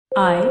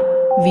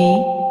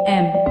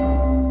IVM.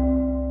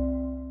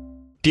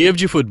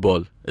 TFG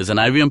Football is an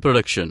IVM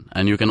production,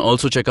 and you can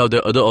also check out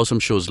their other awesome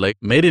shows like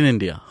Made in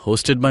India,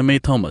 hosted by May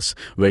Thomas,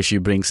 where she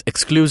brings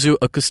exclusive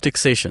acoustic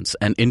sessions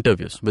and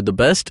interviews with the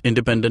best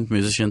independent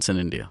musicians in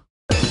India.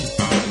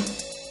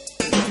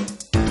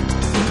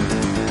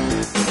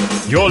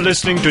 You're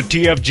listening to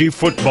TFG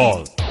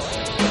Football.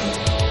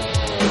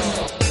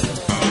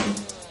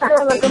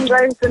 Hello, welcome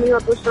guys to a new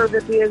episode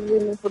of the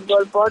TFG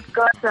Football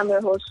Podcast. I'm your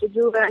host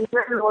Suju, and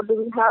what do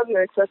we have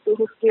here? It's our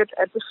 250th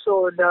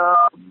episode.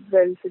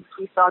 Since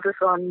we started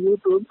on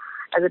YouTube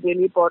as a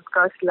daily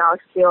podcast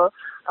last year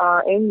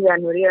in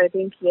January, I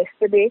think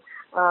yesterday,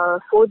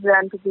 4th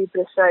Jan to be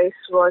precise,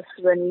 was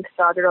when we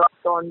started off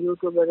on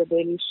YouTube as a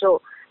daily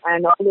show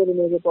and all the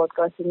major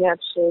podcasting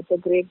apps. So it's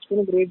been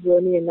a great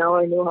journey, and now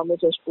I know how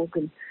much I've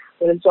spoken.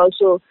 But it's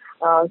also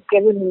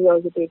Kevin who's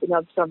also taken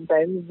up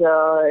sometimes,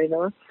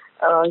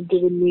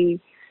 giving me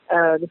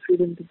the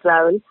freedom to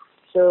travel.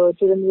 So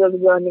Chiran will be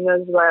joining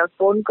us via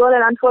phone call,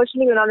 and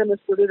unfortunately we're not in the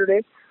studio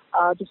today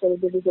to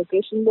celebrate this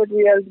occasion, but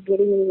we are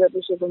getting in this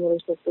episode from our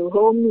respective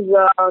homes.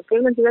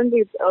 Kevin and Chiran,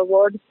 a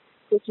word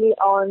quickly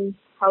on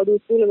how do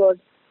you feel about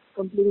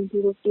completing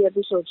 250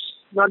 episodes?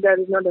 Not that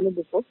we've not done it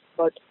before,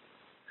 but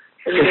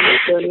it's a good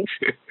journey.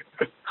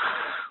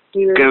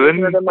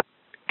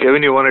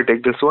 Kevin, you want to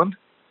take this one?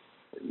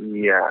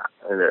 Yeah,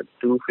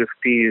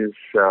 250 is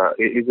a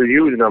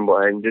huge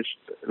number, and just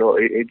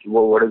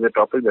what is the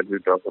topic that we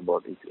talk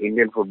about? It's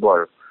Indian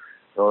football.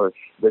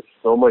 There's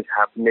so much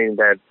happening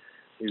that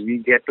we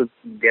get to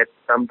get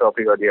some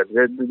topic or the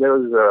other. There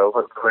was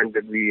one comment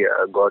that we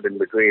got in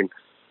between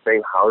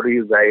saying, "How do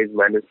you guys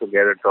manage to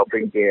get a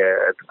topic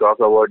to talk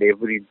about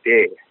every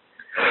day?"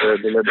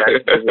 That's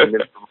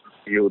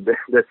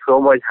there's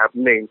so much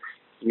happening.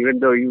 Even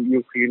though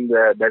you feel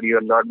that you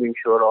are not being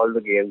sure all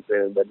the games,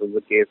 that was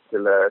the case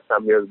till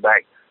some years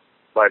back.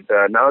 But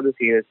now the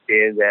scene has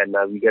changed, and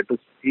we get to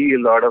see a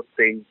lot of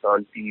things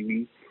on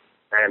TV,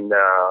 and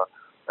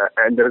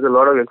there's a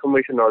lot of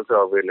information also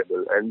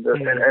available. And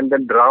the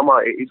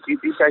drama, it's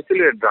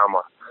actually a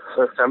drama.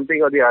 So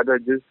something or the other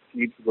just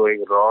keeps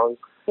going wrong.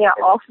 Yeah,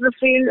 off the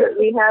field,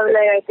 we have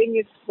I think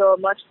it's so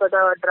much, but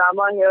our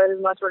drama here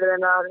is much better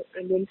than our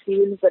Indian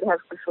fields that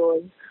have to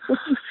show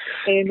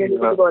in Indian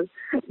football.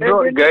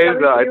 No, guys,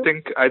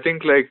 I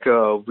think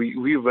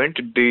we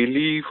went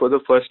daily for the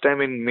first time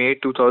in May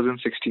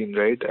 2016,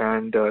 right?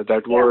 And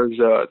that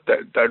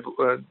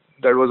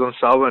was on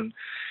Sawan,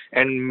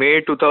 and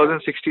May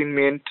 2016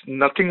 meant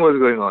nothing was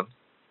going on.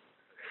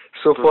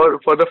 So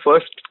for the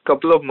first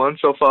couple of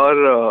months of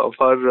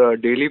our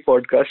daily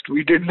podcast,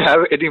 we didn't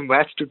have any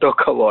match to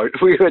talk about.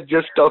 We were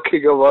just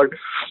talking about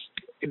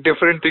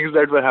different things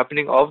that were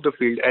happening off the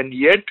field, and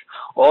yet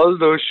all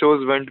those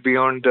shows went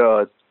beyond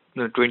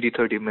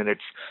 20-30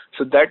 minutes.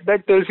 So that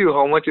tells you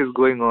how much is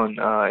going on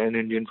in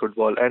Indian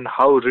football and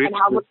how rich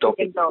the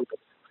topic is.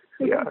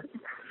 Yeah.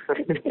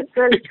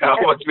 How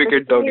much we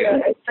can talk. Yeah,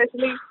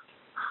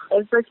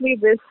 especially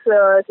this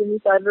since we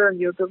started on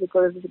YouTube,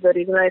 because the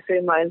reason I say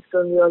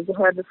milestone, we also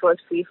had the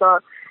first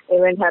FIFA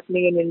event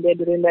happening in India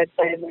during that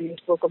time, and we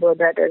spoke about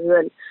that as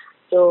well.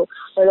 So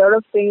a lot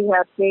of things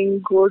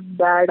happening, good,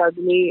 bad,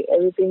 ugly,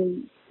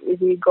 everything.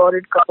 We got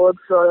it covered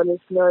for our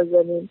listeners,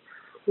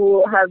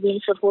 who have been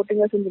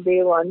supporting us in the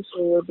day one.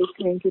 So a big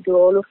thank you to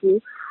all of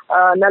you.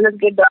 Now let's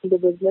get down to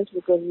business,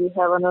 because we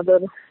have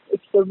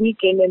it's the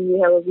weekend, and we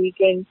have a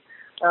weekend,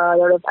 a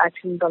lot of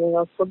action coming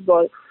up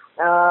football.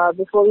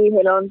 Before we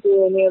head on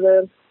to any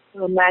other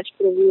match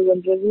previews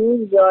and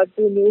reviews, there are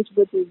two news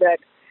bits is that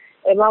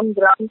Imam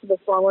Grant, the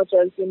former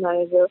Chelsea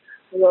manager,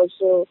 who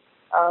also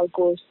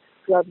coached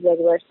clubs like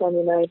West Ham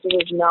United,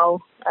 is now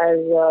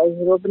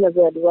is open as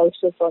an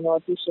advisor for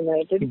North East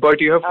United.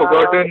 But you have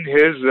forgotten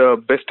his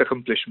best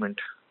accomplishment.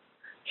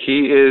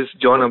 He is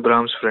John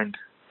Abraham's friend.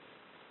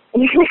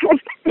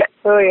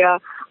 Oh yeah,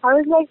 I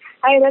was like,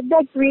 I read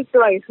that tweet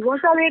twice.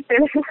 What are they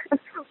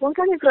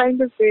trying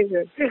to say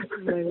here?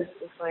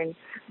 Fine.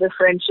 The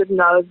friendship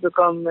now has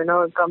become,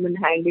 come in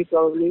handy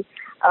probably.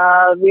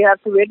 We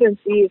have to wait and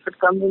see if it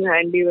comes in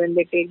handy when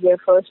they play their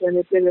first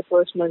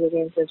match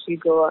against FC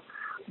Goa.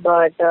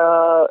 But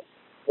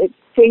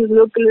things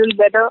look a little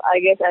better. I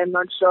guess I'm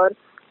not sure.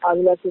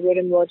 We'll have to wait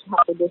and watch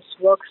how this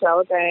works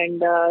out.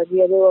 And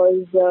the other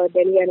was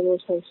Delhi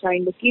Animals have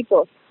signed the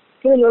keeper.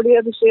 What do you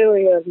have to say over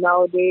here?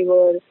 Now they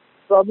were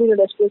probably in a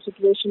desperate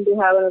situation to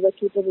have another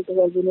keeper, because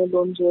Albino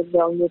Jones was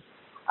down with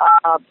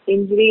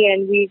injury,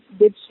 and we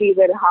did see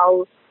that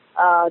how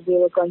they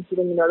were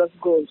conceding a lot of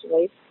goals,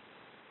 right?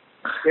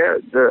 Yeah,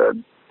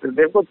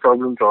 they've got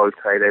problems all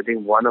sides. I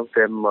think one of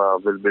them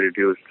will be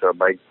reduced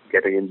by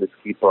getting in this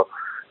keeper.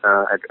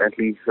 At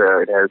least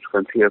it has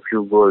conceded a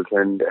few goals,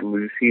 and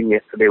we've seen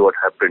yesterday what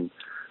happened.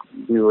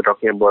 We were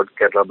talking about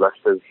Kerala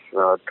Blasters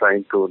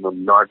trying to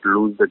not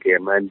lose the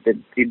game, and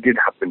it did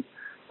happen.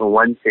 So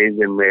one change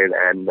they made,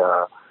 and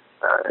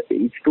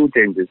it's two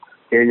changes.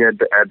 Change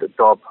at the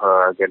top,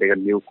 getting a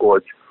new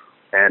coach,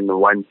 and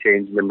one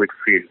change in the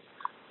midfield.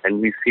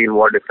 And we've seen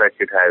what effect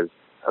it has.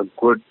 a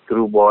good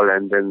through ball,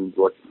 and then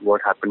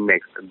what happened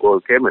next? The goal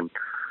came in.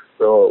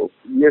 So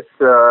yes,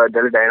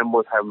 Delhi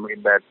Dynamos have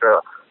made that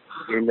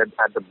in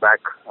at the back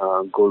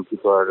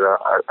goalkeeper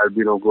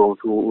Albino Gomes,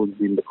 who's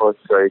been the first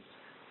choice.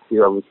 He's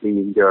obviously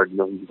injured.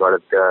 He got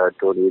a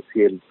torn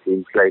ACL,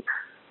 seems like.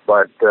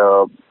 But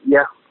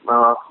yeah,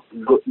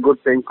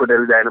 good thing for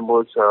Delhi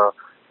Dynamos.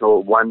 So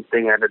one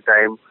thing at a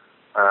time.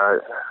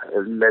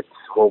 Let's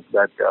hope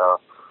that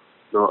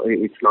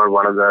it's not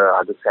one of the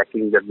other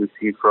sackings that we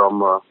see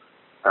from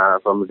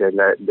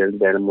Delhi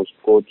Dynamo's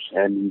coach,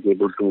 and he's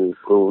able to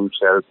prove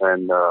himself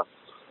and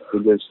he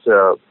just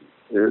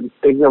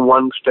take them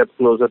one step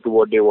closer to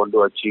what they want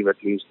to achieve,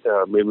 at least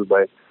maybe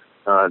by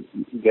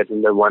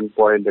getting the 1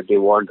 point that they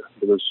want,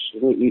 because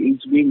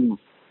it's been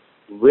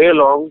way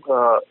long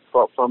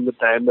from the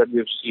time that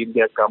we've seen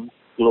they come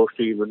close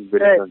to even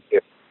winning a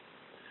game.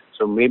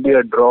 So maybe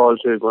a draw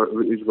also is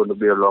going to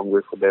be a long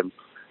way for them.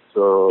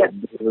 So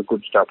this is a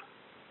good start.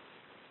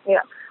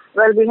 Yeah.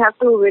 Well, we have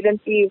to wait and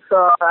see if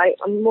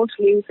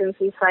mostly since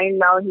he signed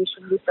now, he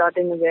should be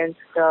starting against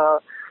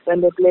when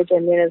they play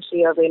Chennai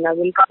FC away. Now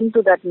we'll come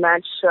to that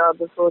match.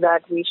 Before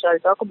that, we shall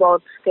talk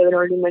about, Kevin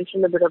already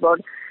mentioned a bit about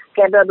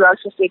Kerala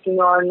Blasters taking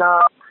on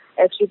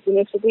FC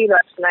Pune City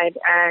last night,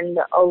 and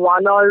a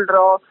 1-1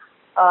 draw.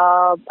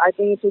 I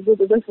think it will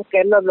be good for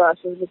Kerala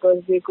Blasters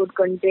because they could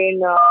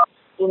contain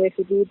Pune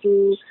City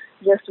to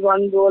just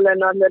one goal and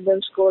not let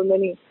them score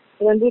many.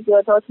 Randeep,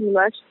 your thoughts on the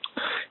match?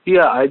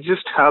 Yeah, I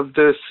just have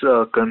this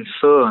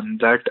concern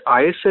that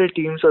ISL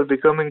teams are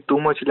becoming too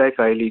much like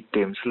I-League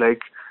teams.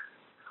 Like,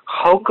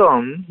 how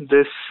come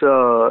this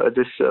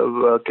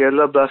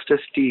Kerala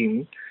Blasters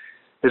team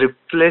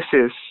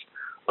replaces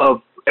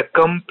a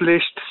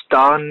accomplished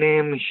star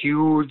name,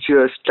 huge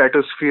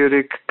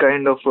stratospheric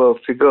kind of a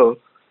figure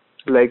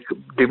like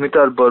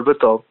Dimitar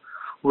Berbatov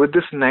with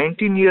this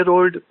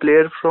 19-year-old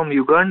player from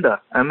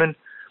Uganda? I mean,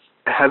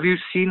 have you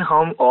seen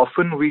how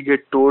often we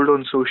get told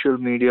on social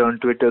media, on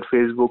Twitter,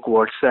 Facebook,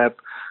 WhatsApp?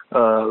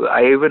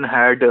 I even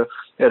had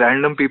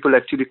random people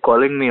actually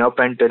calling me up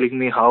and telling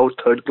me how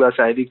third-class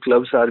I-League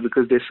clubs are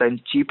because they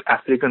sign cheap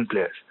African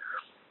players.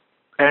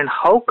 And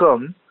how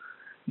come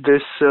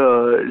this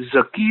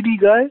Zakiri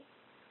guy,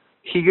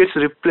 he gets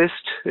replaced,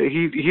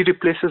 he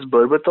replaces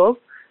Berbatov?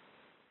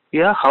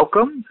 Yeah, how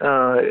come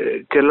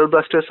Kerala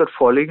Blasters are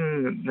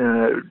falling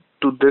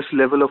to this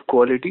level of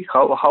quality?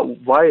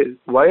 Why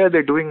are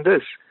they doing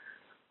this?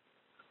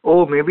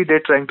 Oh, maybe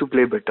they're trying to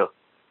play better.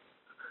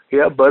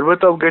 Yeah,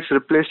 Berbatov gets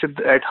replaced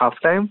at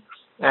halftime,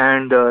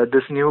 and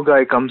this new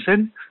guy comes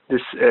in,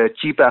 this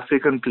cheap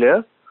African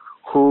player,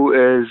 who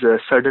is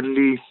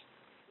suddenly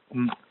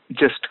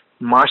just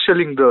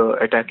marshalling the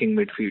attacking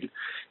midfield,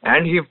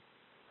 and he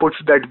puts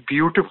that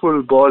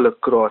beautiful ball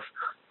across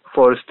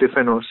for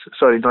Stefanos.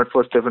 Sorry, not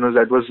for Stefanos.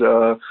 That was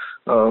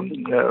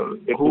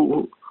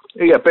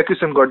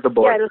Pekusin got the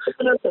ball.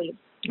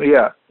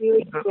 Yeah,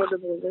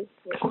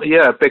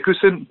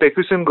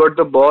 Pekusin got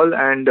the ball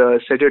and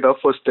set it up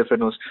for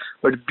Stefanos.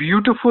 But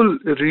beautiful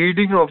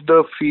reading of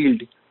the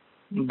field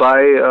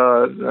by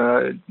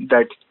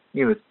that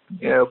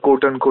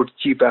quote unquote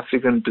cheap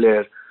African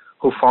player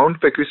who found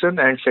Pekusin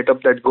and set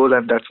up that goal,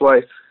 and that's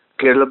why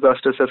Kerala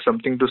Blasters have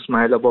something to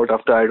smile about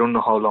after I don't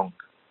know how long.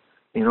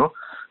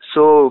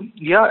 So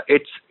yeah,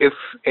 it's if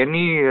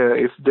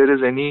there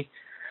is any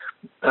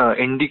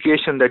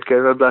indication that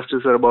Kerala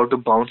Blasters are about to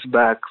bounce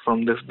back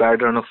from this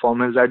bad run of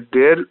form, is that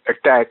their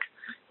attack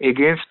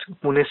against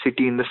Pune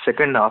City in the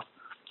second half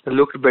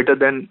looked better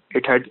than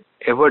it had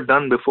ever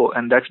done before,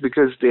 and that's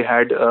because they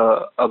had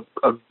a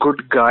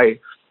good guy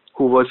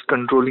who was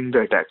controlling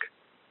the attack.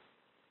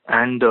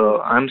 And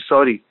I'm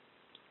sorry,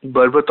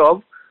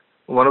 Berbatov,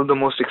 one of the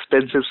most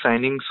expensive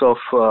signings of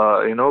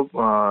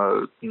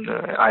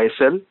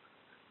ISL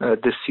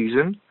this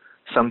season,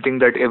 something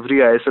that every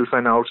ISL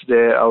fan out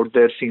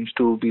there seems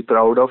to be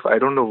proud of. I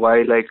don't know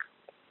why,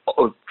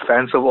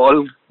 fans of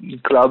all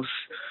clubs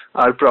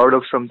are proud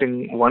of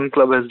something one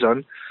club has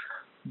done,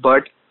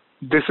 but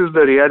this is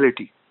the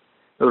reality.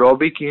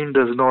 Robbie Keane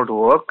does not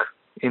work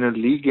in a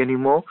league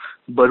anymore.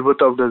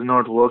 Berbatov does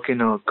not work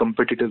in a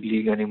competitive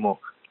league anymore,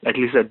 at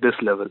least at this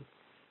level.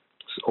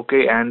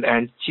 Okay,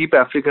 and cheap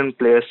African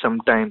players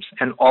sometimes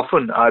and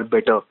often are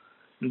better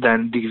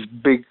than these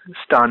big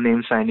star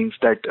name signings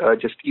that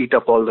just eat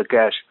up all the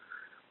cash.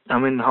 I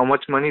mean, how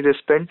much money they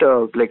spent?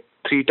 Like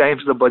 3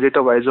 times the budget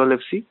of ISL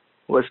FC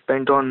was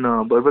spent on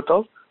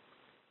Berbatov.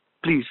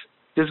 Please,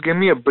 just give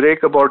me a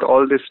break about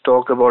all this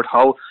talk about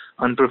how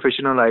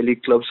unprofessional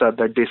I-League clubs are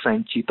that they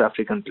sign cheap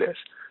African players.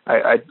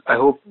 I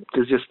hope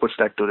this just puts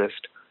that to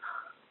rest.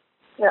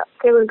 Yeah,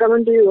 Kevin,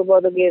 coming to you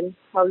about the game.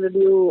 How do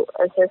you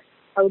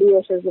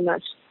assess the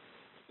match?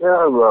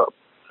 Yeah,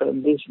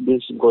 this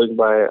going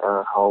by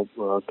how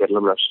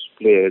Kerala Blasters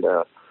played,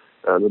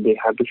 they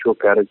had to show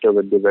character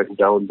when they went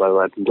down by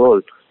 1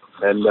 goal.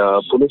 And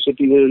Pune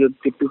City,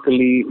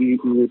 typically,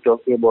 you're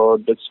talking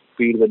about the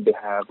speed that they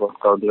have of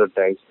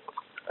counter-attacks.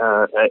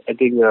 I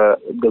think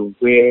the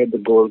way the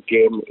goal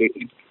came,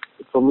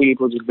 for me, it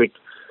was a bit,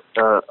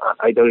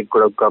 I thought it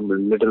could have come a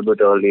little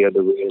bit earlier,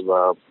 the way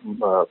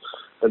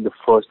and the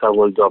first half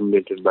was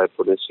dominated by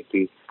Pune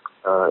City.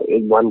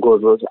 In one goal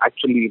was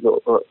actually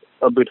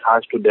a bit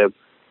harsh to them.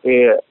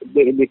 They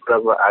could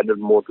have added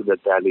more to the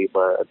tally,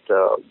 but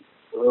for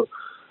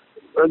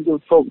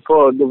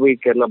the way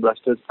Kerala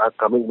Blasters are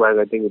coming back,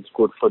 I think it's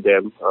good for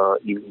them.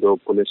 Even though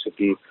Pune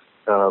City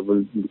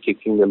will be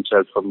kicking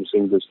themselves for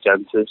missing those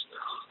chances,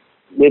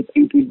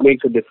 it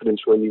makes a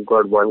difference when you've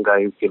got one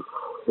guy who can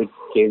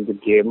change the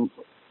game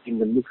in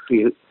the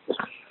midfield.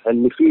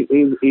 And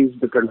midfield is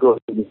the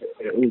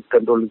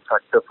controlling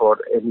factor for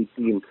any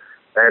team.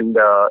 And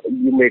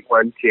you make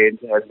one change,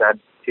 and that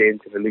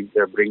change really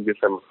brings you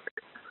some.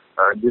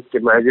 Just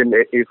imagine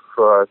if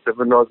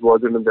Stefanos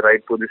wasn't in the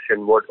right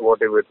position, what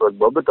if it was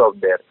Bobatov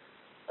there?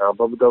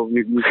 Bobatov,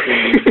 we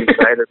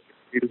decided.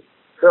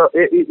 So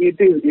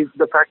it's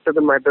the fact of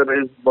the matter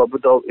is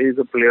Bobatov is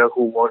a player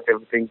who wants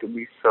everything to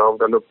be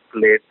served on a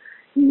plate.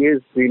 He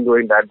has been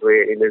going that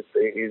way in his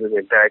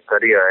entire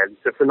career. And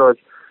Stefanos,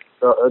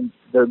 the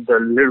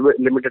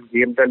limited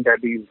game time that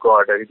he's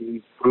got,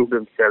 he's proved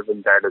himself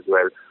in that as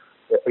well.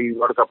 He's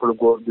got a couple of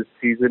goals this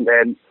season,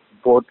 and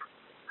both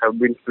have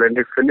been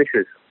splendid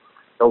finishes.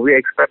 Now we're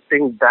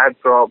expecting that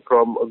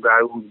from a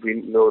guy who's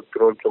been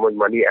thrown so much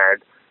money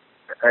at,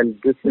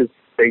 and this is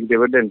paying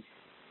dividends.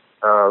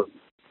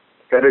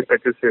 Very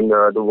touches in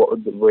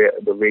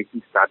the way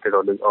he started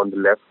on the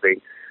left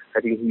wing.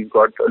 I think he's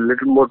got a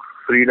little more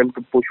freedom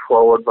to push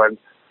forward once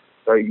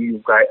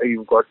you've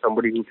got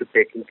somebody who's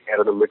taking care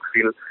of the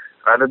midfield,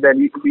 rather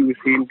than we've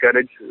seen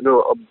Courage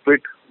a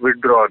bit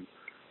withdrawn.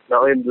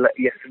 Now in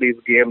yesterday's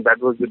game, that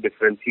was the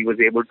difference. He was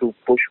able to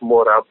push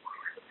more up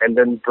and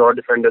then draw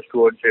defenders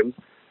towards him,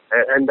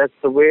 and that's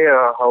the way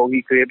how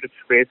he created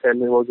space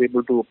and he was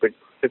able to pick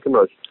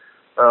Stefanos.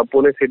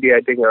 Pune City,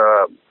 I think,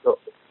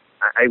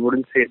 I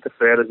wouldn't say it's a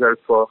fair result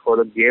for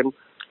the game,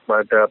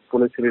 but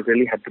Pune City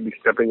really had to be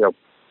stepping up.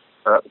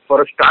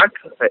 For a start,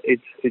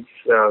 it's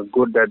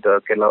good that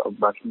Kerala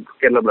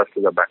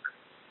Blasters are back.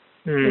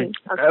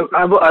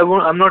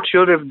 I'm not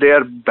sure if they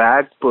are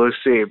back per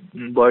se,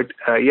 but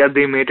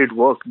they made it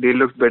work. They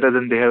looked better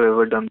than they have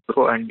ever done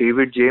before. And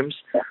David James,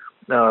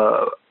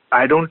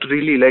 I don't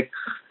really like.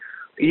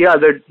 Yeah,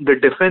 the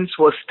defense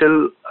was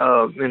still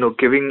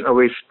giving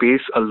away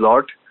space a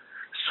lot.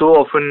 So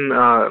often,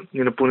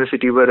 Pune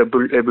City were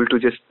able to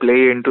just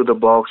play into the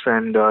box,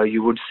 and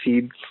you would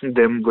see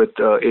them with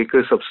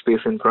acres of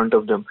space in front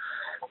of them.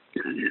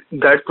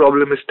 That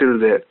problem is still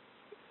there,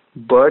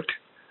 but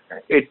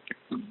it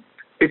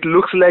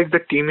looks like the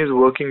team is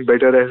working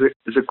better as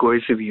a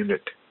cohesive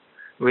unit.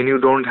 When you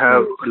don't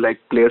have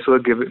players who are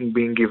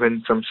being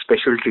given some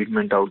special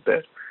treatment out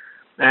there,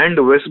 and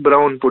Wes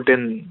Brown put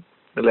in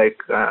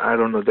I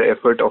don't know, the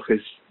effort of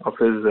his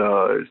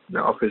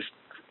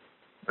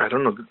I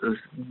don't know,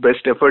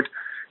 best effort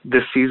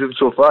this season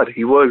so far.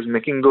 He was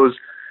making those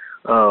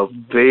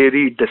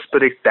very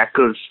desperate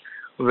tackles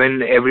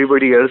when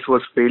everybody else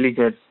was failing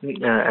at,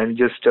 and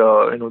just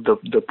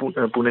the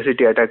Pune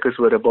City attackers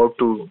were about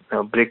to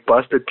break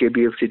past the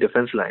KBFC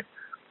defense line,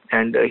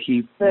 and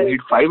he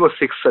did 5 or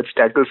 6 such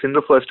tackles in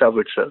the first half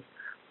itself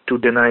to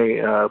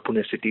deny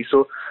Pune City.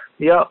 So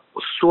yeah,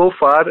 so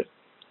far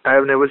I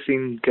have never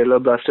seen Kerala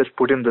Blasters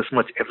put in this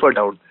much effort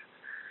out there.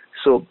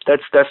 So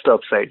that's the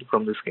upside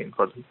from this game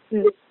for them.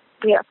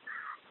 Yeah.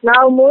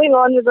 Now moving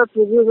on with the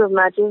previews of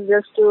matches,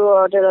 just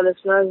to tell our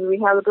listeners, we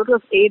have a total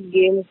of 8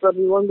 games, but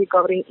we won't be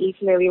covering each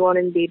and every one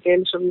in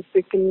detail. So we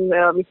picked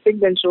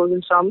and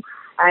chosen some,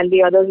 and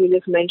the others we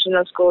just mention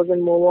our scores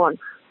and move on.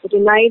 So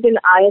tonight in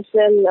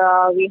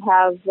ISL, we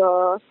have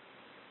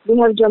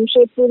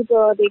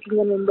Jamshedpur taking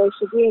on Mumbai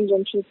City, and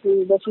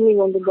Jamshedpur definitely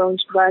want to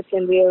bounce back,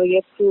 and they are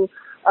yet to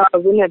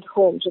win at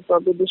home. So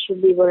probably this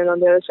should be one. On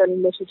the other side,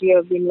 Mumbai City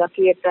have been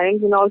lucky at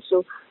times, and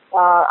also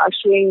are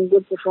showing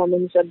good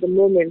performance at the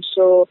moment.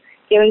 So,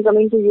 Kevin,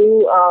 coming to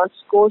you,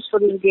 scores for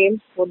this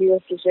game, what do you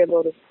have to say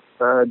about it?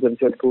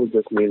 Jamshedpur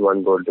just need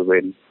 1 goal to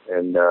win,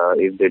 and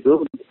if they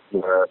do,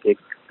 take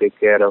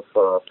care of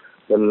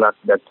the luck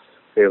that's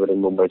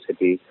favoring Mumbai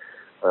City.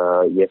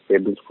 Yes,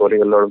 they've been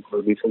scoring a lot of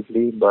goals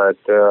recently, but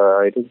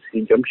I didn't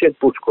see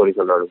Jamshedpur scoring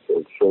a lot of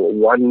goals. So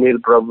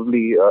 1-0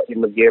 probably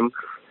in the game.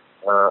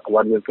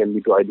 1-0 can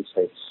be to either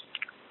sides.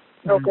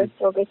 Okay,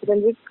 so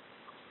then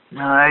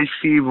I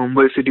see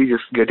Mumbai City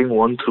just getting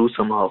one through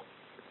somehow.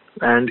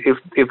 And if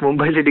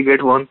Mumbai City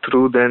get one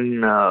through,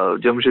 then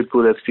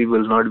Jamshedpur FC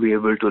will not be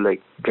able to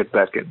get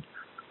back in.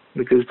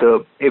 Because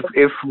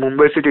if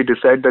Mumbai City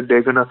decide that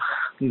they're gonna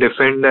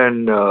defend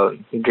and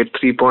get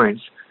 3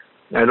 points,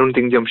 I don't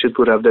think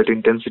Jamshedpur have that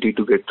intensity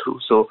to get through.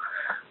 So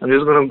I'm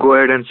just gonna go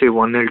ahead and say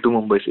 1-0 to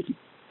Mumbai City.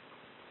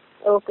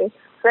 Okay.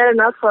 Fair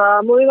enough.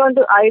 Moving on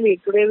to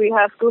I-League. Today we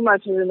have 2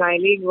 matches in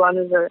I-League. One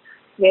is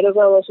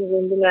Meruka versus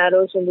Indian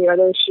Arrows, and the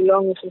other is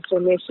Shillong versus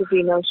Chennai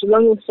City. Now,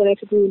 Shillong versus Chennai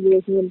City will be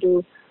looking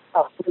into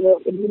a little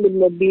bit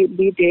more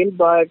detail,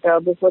 but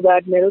before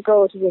that, Meruka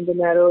versus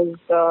Indian Arrows,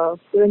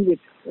 Kiranjit,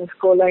 the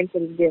scoreline for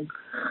this game.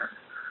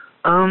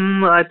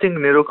 I think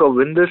Meruka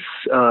win this.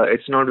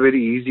 It's not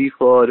very easy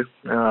for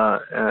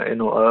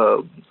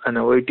an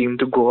away team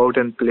to go out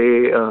and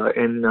play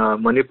in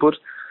Manipur.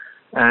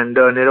 And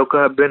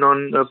Neroka have been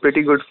on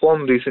pretty good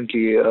form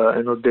recently.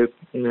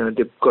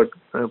 They've got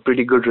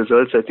pretty good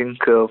results. I think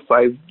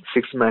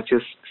 6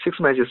 matches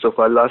so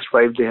far. Last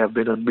 5 they have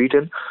been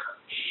unbeaten.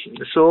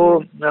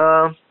 So,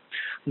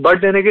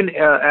 but then again,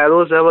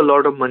 Arrows have a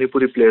lot of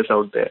Manipuri players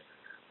out there,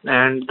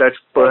 and that's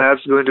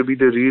perhaps going to be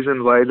the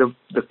reason why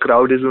the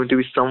crowd is going to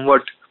be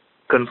somewhat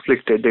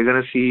conflicted. They're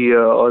going to see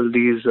all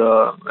these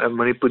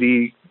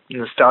Manipuri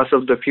stars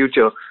of the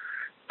future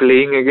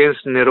playing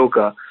against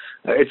Neroka.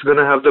 It's going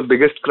to have the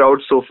biggest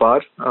crowd so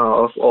far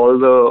of all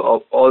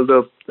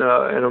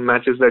the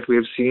matches that we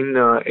have seen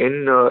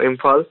in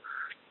Imphal,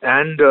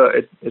 and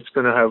it's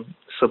going to have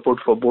support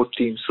for both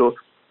teams. So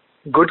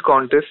good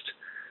contest.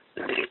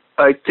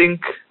 I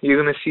think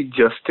you're going to see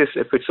justice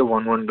if it's a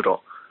 1-1 draw,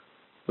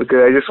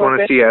 because I just want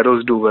to see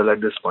Arrows do well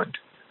at this point.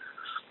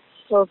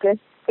 Okay.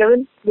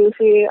 Kevin, do you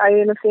see, are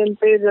you on the same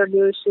page, or do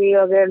you see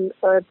again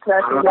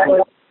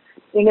thrashing?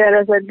 India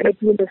has a great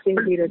interesting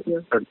period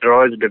here. A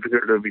draw is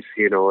difficult to be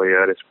seen over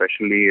here,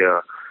 especially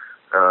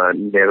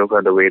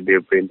Neroka, the way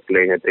they've been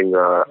playing. I think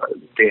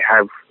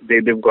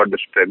they've got the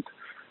strength,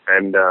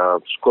 and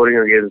scoring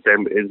against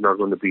them is not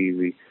going to be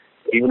easy.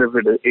 Even if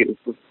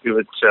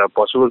it's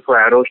possible for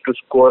Arrows to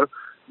score,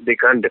 they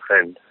can't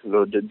defend.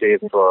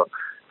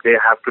 They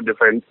have to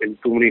defend in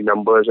too many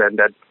numbers, and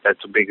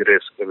that's a big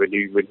risk. When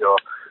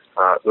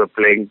you're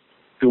playing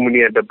too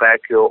many at the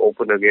back, you're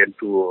open again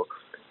to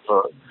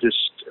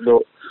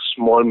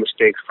small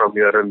mistakes from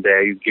here and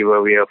there. You give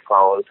away a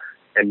foul,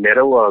 and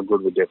Neroka are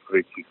good with their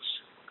free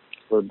kicks.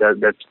 So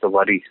that's the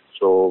worry.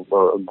 So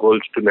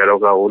goals to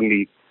Neroka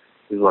only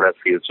is what I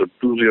feel. So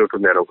 2-0 to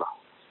Neroka.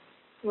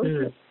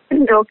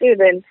 Okay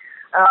then.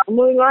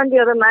 Moving on, the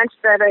other match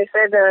that I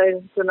said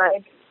is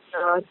tonight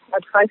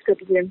at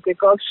 5:30 p.m.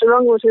 kickoff.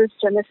 Shillong versus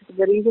Chennai City.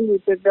 The reason we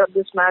picked up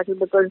this match is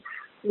because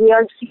we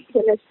are seeing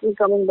Chennai City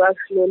coming back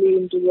slowly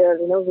into their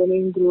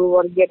winning groove,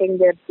 or getting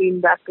their team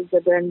back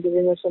together and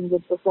giving us some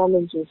good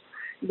performances.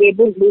 They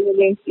did lose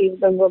against East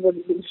Bengal, but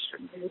they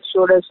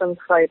showed us some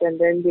fight, and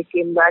then they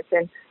came back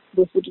and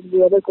defeated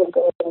the other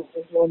Kolkata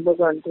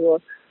Mohammedan to a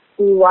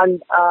 2-1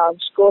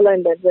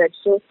 scoreline at that.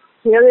 So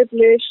here we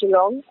play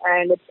Shillong,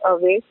 and it's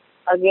away.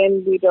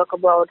 Again, we talk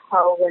about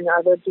how when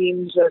other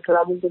teams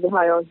travel to the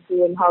high altitude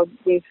and how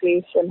they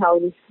face and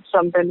how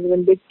sometimes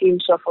even big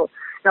teams suffer.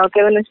 Now,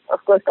 Kevin,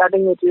 of course,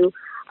 starting with you.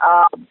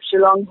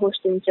 Shillong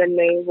hosting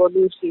Chennai, what do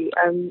you see?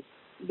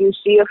 Do you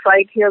see a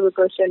fight here,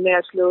 because Chennai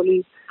are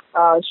slowly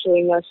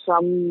showing us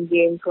some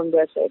game from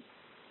their side?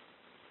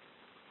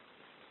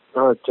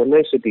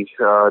 Chennai City,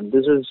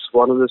 this is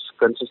one of the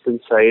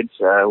consistent sides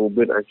who've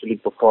been actually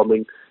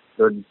performing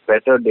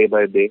better day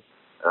by day.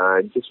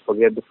 Just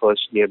forget the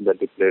first game that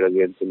they played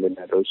against Indian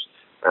Arrows,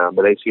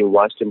 but I see a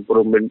vast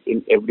improvement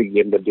in every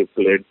game that they've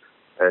played,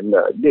 and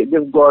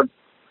they've got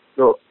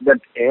that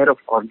air of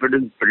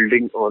confidence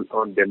building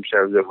on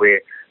themselves, the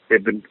way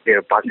they've been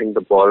passing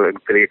the ball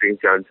and creating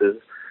chances.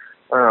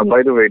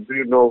 By the way, do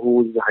you know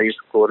who's the highest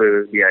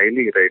scorer in the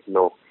I-League right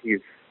now?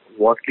 He's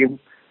Wakim,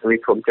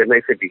 from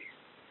Chennai City.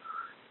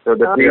 So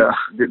they're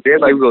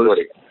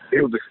scoring.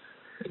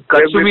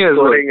 Katsumi as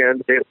well.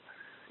 And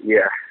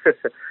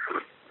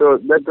so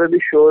that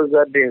really shows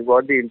that they've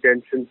got the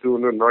intention to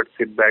not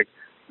sit back,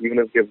 even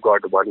if they've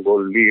got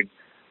 1-goal lead.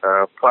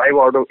 5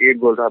 out of 8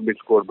 goals have been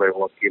scored by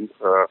Wakim,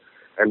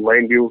 and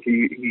mind you,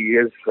 he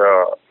is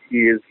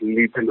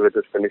lethal with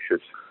his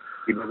finishes.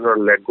 He does not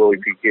let go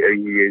if he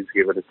is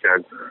given a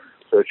chance.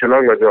 So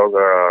Shillong Lajong,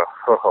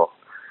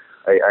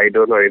 I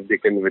don't know if they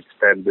can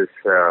withstand this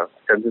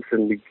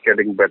consistently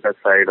getting better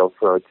side of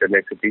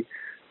Chennai City,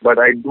 but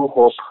I do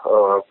hope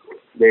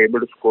they're able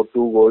to score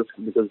 2 goals,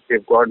 because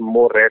they've got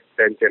more rest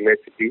than Chennai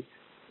City.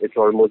 It's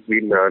almost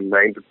been 9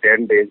 to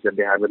 10 days that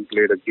they haven't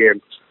played a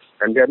game,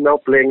 and they're now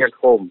playing at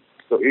home.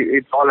 So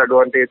it's all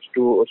advantage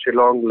to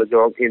Shillong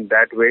Lajong in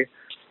that way,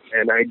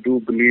 and I do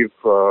believe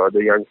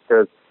the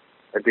youngsters,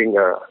 I think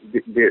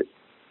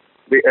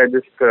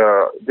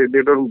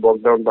they don't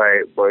bog down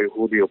by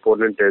who the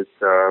opponent is,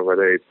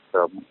 whether it's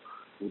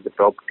the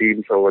top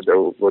teams or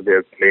whether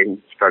they're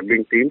playing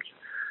struggling teams.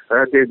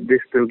 They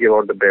still give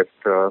out the best.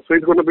 So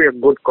it's going to be a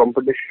good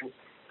competition.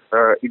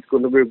 It's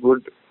going to be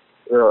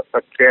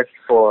a test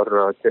for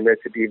Chennai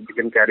City if they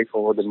can carry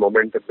forward the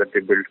momentum that they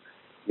built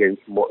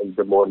against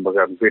the Mohan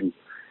Bagan win.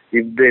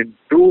 If they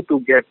do to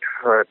get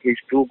at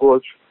least 2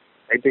 goals,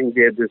 I think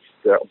they're just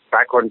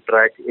back on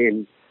track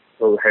in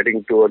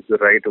heading towards the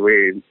right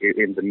way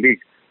in the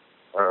league.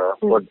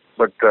 But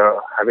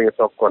having a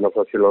soft corner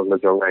for Shillong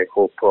Lajong, I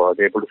hope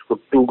they're able to score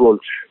 2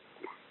 goals,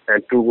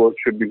 and 2 goals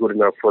should be good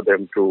enough for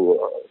them to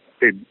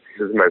see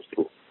this match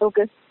through.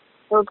 Okay.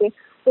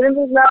 So this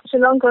is now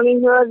Shillong coming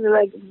here,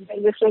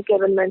 just like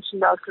Kevin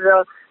mentioned, after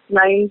a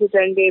 9 to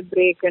 10 day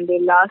break, and they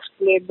last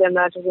played their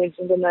match against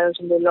Indian Arrows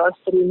and they lost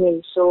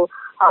 3-0. So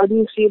how do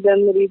you see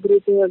them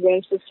regrouping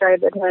against a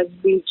side that has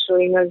been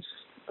showing us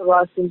a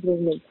vast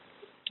improvement?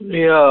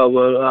 Yeah,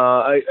 well,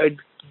 I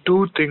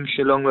do think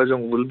Shillong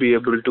Lajong will be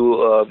able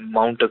to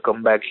mount a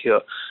comeback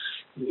here.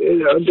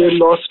 They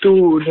lost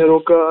to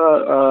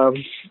Neroka,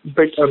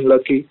 bit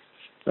unlucky.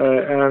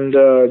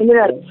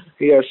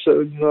 Yes,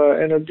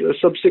 and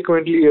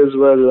subsequently as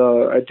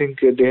well, I think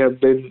they have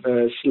been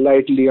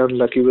slightly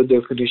unlucky with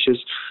their finishes.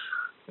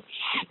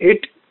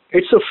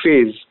 It's a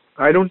phase.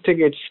 I don't think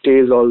it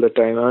stays all the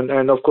time.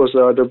 And of course, they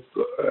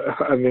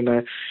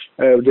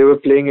were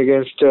playing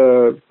against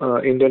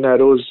Indian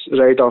Arrows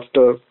right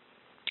after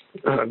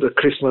the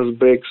Christmas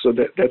break, so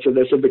that's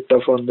a bit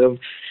tough on them.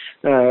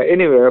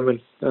 Anyway,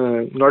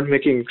 not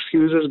making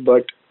excuses,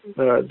 but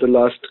the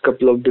last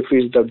couple of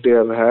defeats that they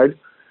have had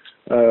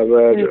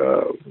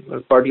were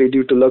partly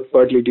due to luck,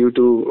 partly due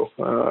to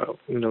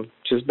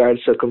just bad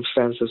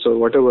circumstances or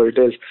whatever it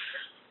is.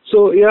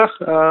 So yeah,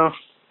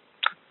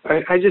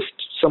 I just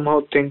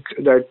somehow think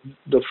that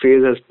the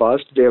phase has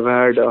passed. They've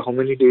had how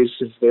many days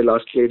since they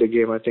last played a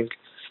game? I think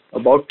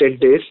about 10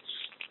 days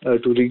to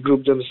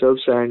regroup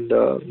themselves and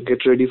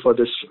get ready for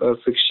this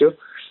fixture.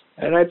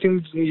 And I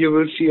think you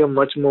will see a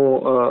much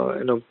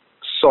more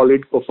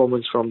solid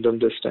performance from them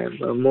this time.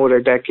 More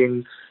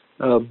attacking,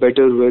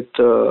 better with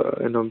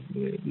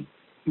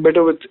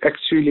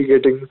actually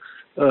getting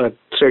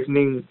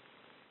threatening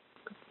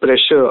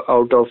pressure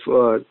out of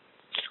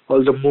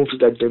all the moves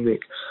that they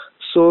make.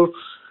 So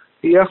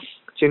yeah,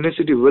 Chennai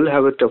City will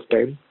have a tough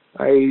time.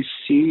 I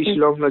see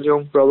Shillong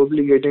Lajong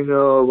probably getting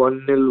a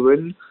 1-0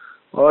 win,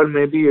 or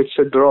maybe it's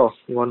a draw,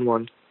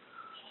 1-1.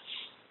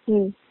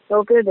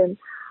 Okay then.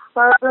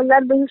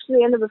 That brings to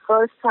the end of the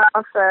first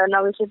half.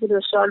 Now we'll take it to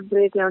a short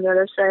break. And on the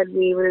other side,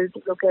 we will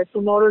look at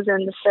tomorrow's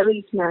and the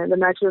 7th the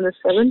match on the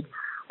 7th.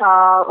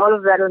 All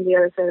of that on the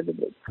other side of the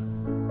break.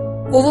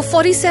 Over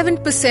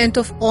 47%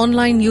 of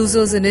online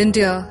users in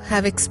India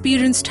have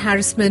experienced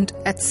harassment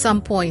at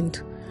some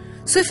point.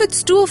 So if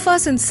it's two of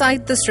us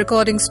inside this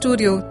recording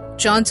studio,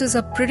 chances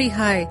are pretty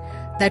high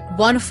that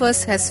one of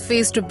us has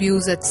faced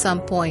abuse at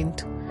some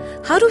point.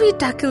 How do we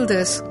tackle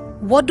this?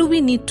 What do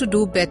we need to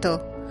do better?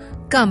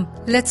 Come,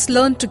 let's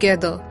learn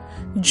together.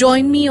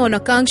 Join me on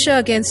Akanksha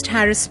Against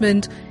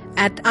Harassment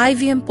at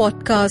IVM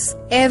Podcasts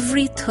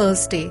every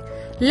Thursday.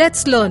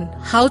 Let's learn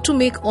how to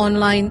make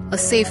online a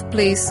safe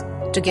place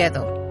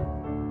together.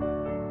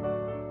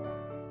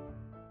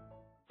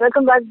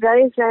 Welcome back,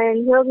 guys,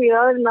 and here we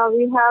are. Now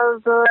we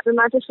have the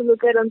matches to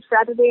look at on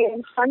Saturday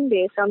and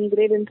Sunday. Some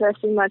great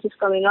interesting matches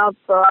coming up.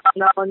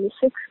 Now on the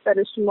 6th, that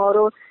is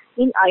tomorrow,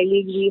 in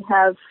I-League, we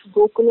have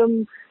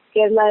Gokulam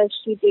Kerala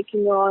FC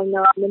taking on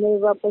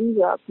Minerva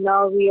Punjab.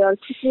 Now we are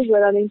quickly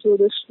running through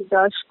the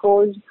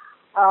scores,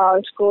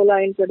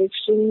 scoreline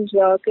predictions.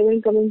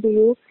 Kevin, coming to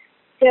you.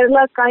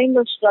 Kerala kind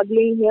of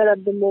struggling here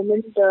at the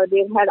moment.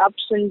 They've had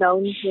ups and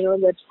downs.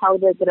 That's how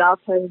the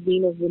graph has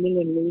been of winning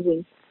and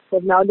losing.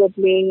 But now they're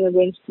playing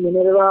against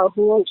Minerva,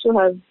 who also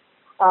have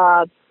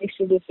faced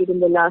a defeat in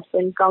the last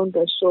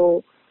encounter.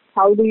 So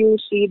how do you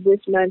see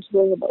this match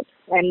going about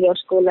and your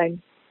scoreline?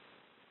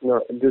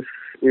 No, this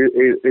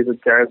is a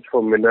chance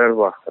for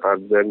Minerva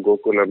rather than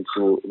Gokulam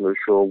to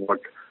show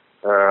what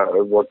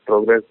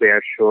progress they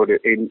have showed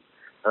in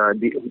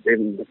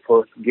the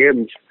first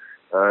games.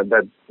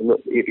 That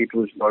it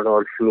was not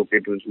all fluke.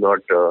 It was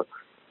not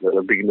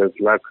beginner's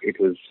luck. It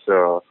was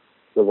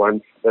the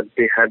ones that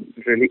they had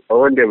really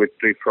earned their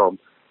victory from.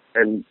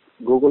 And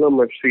Gokulam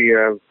FC,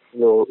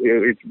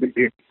 it's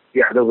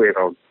the other way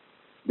around.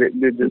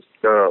 They're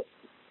just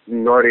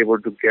not able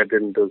to get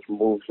in those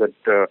moves that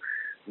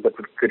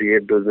would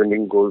create those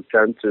winning goal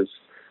chances.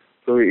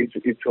 So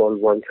it's all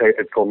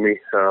one-sided for me.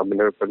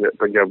 Minerva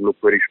Punjab look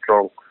very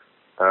strong.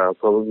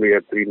 Probably a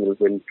 3-0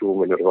 win to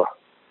Minerva.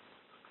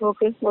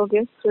 Okay. So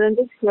then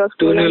your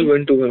 2-0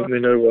 win to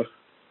Minerva.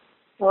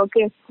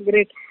 Okay,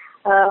 great.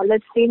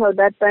 Let's see how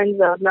that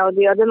pans out. Now,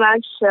 the other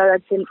match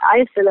that's in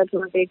ISL that's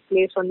going to take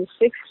place on the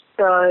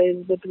 6th is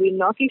between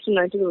Northeast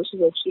United versus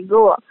FC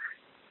Goa.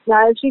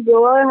 Now, FC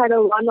Goa had a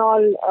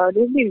 1-1.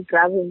 They've been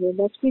traveling.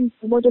 There's been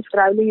too much of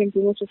traveling and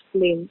too much of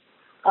playing.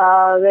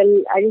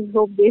 I just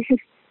hope they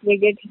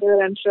get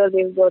here. I'm sure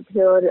they've got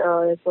here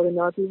for the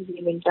Northeast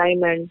game in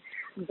time, and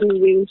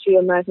we will see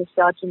a match that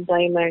starts in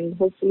time, and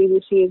hopefully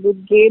we see a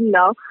good game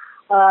now.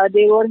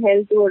 They were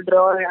held to a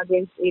draw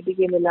against ATK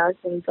in the last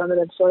encounter.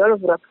 That's a lot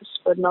of ruckus.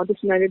 But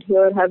Northeast United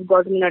here have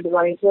gotten an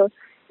advisor,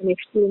 an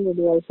experienced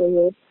advisor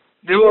here.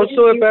 They've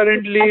also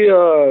apparently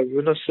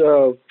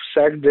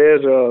sacked their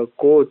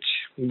coach,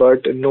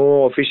 but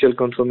no official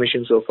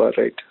confirmation so far,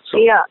 right? So.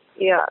 Yeah.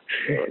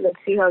 So let's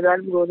see how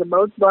that goes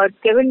about. But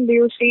Kevin, do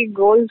you see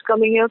goals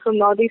coming here from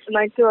Northeast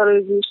United, or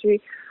do you see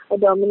a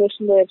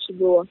domination by FC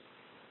Goa?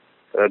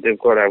 They've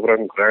got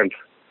Avram Grant.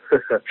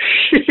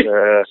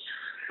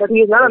 But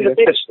he's not on the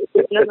pitch.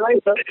 He's an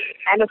advisor.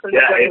 I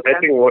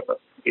think what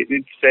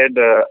it said,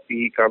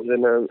 he comes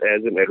in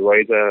as an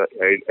advisor.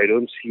 I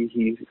don't see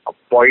he's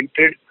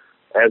appointed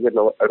as an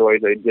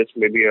advisor. It's just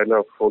maybe on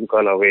a phone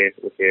call away.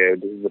 Okay,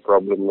 this is the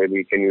problem. Maybe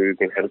you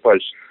can help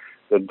us.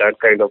 So that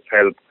kind of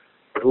help.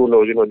 But who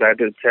knows? That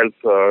itself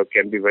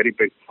can be very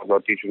big for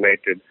Northeast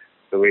United.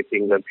 The way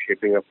things are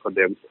shaping up for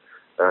them.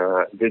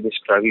 They're just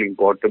struggling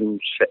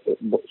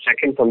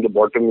second from the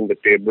bottom in the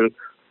table.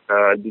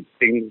 The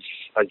things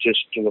are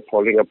just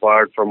falling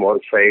apart from all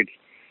sides.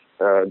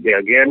 They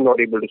again not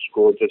able to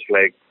score, just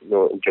like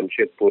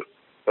Jamshedpur.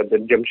 But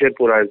then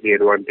Jamshedpur has the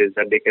advantage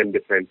that they can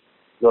defend.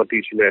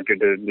 Northeast United,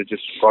 they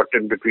just caught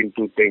in between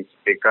two things.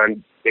 They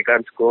can't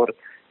score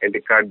and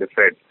they can't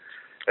defend.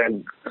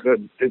 And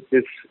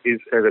this is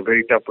a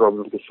very tough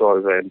problem to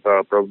solve. And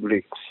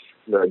probably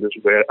this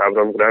is where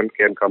Avram Grant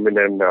can come in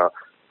and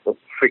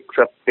fix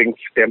up things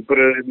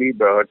temporarily,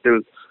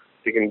 till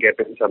they can get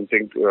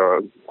something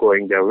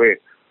going their way.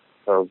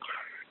 Tough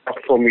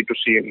for me to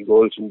see any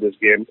goals in this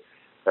game,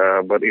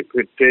 but if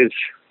it is,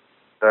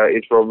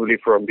 it's probably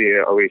from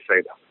the away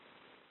side.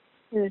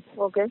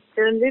 Okay.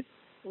 Chiranjeev?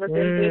 I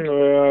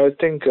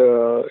think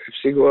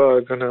FC Goa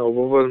are gonna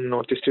overwhelm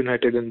Northeast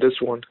United in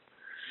this one.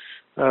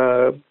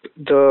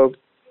 The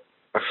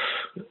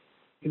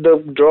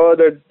draw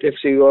that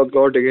FC Goa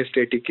got against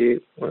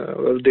ATK,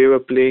 well, they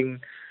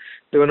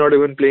were not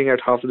even playing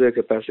at half their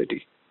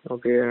capacity.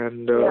 Okay,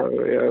 and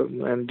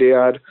and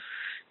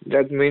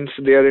that means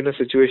they are in a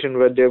situation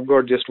where they've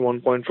got just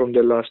 1 point from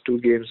their last two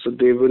games, so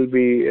they will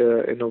be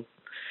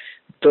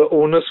the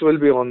onus will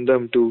be on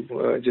them to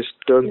just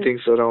turn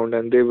things around,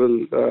 and they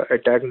will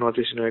attack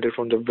Northeast United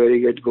from the very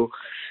get-go.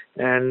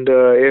 And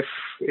if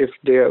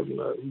they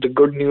the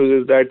good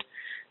news is that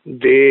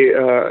they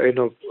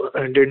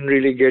didn't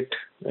really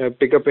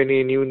pick up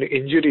any new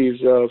injuries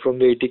from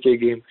the ATK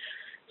game.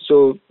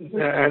 So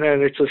and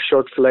it's a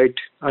short flight,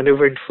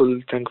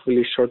 uneventful,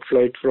 thankfully, short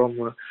flight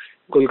from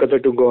Kolkata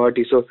to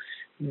Guwahati. So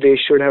they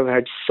should have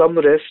had some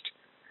rest,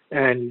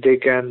 and they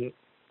can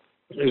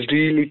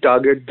really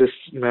target this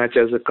match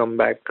as a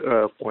comeback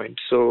point.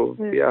 So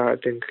I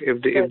think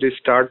if they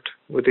start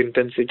with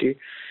intensity,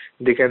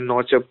 they can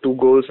notch up 2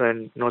 goals,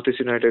 and Northeast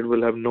United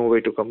will have no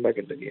way to come back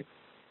in the game.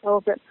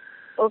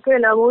 Okay,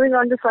 now moving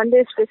on to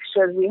Sunday's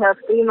fixtures. We have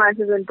 3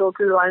 matches in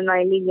total, 1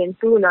 I-League and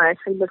 2 in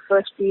ISL. But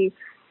first we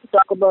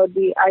talk about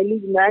the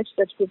I-League match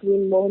that's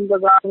between Mohun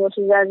Bagan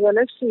versus ISL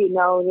FC.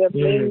 Now we are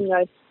playing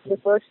the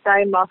first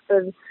time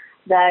after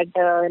that,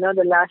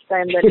 the last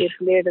time that they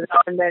played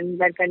around, and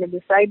that kind of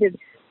decided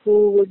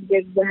who would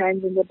get the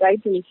hands in the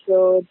title.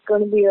 So it's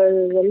going to be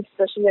a very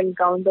special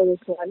encounter,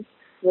 this one,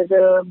 with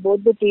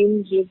both the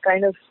teams with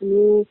kind of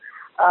new,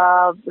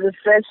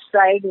 refreshed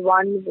side.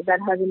 One that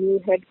has a new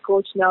head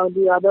coach now,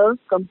 the other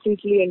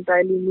completely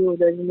entirely new.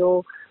 There's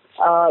no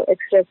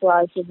extra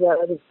class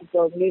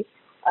probably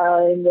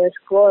in their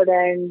squad,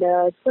 and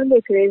it's going to be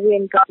a crazy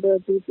encounter.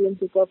 2 p.m.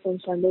 kickoff on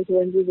Sunday.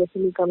 Chiranjeev,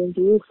 definitely coming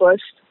to you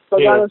first.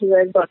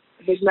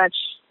 Big match.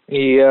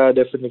 Yeah,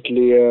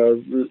 definitely.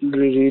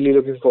 Really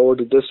looking forward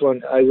to this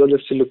one. ISL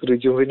FC look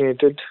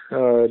rejuvenated.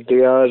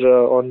 They are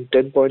on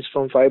 10 points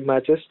from 5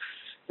 matches,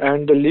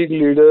 and the league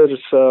leaders,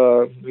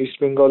 East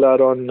Bengal,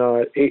 are on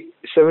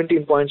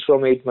 17 points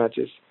from 8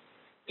 matches.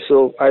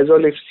 So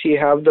ISL FC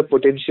have the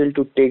potential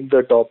to take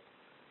the top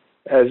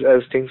as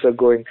things are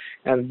going,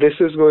 and this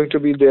is going to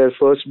be their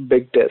first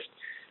big test.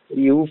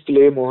 You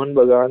play Mohun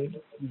Bagan.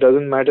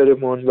 Doesn't matter if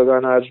Mohun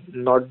Bagan are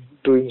not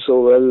doing so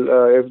well,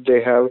 if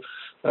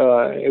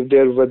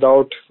they're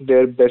without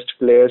their best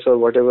players or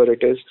whatever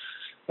it is.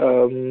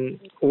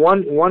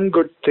 One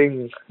good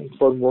thing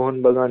for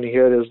Mohun Bagan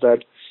here is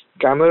that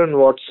Cameron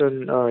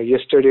Watson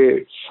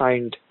yesterday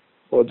signed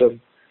for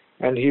them,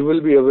 and he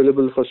will be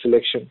available for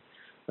selection.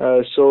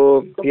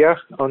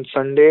 On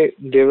Sunday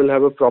they will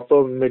have a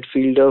proper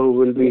midfielder who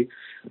will be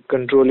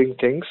controlling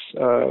things.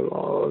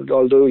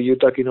 Although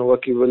Yuta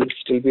Kinowaki will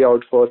still be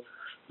out for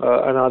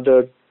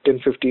another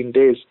 10-15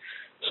 days,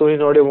 so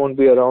Hinode won't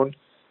be around.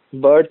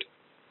 But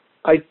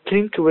I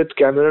think with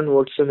Cameron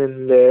Watson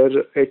in there,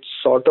 it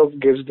sort of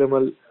gives them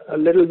a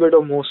little bit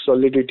of more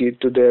solidity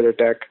to their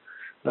attack,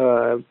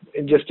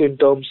 just in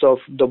terms of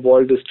the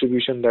ball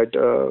distribution that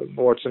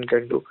Watson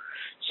can do.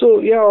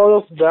 So all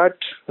of that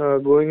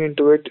going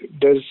into it,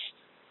 there's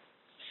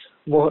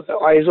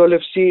ISL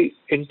FC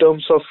in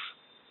terms of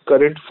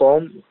current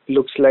form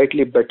looks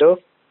slightly better,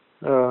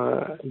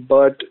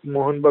 but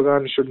Mohun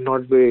Bagan should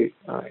not be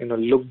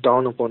looked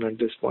down upon at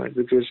this point,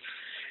 because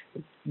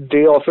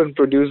they often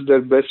produce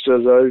their best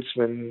results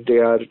when they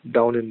are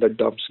down in the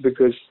dumps,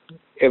 because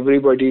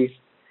everybody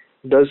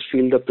does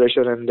feel the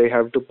pressure and they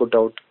have to put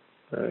out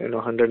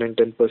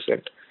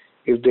 110%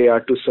 if they are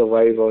to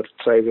survive or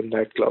thrive in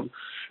that club.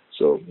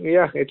 So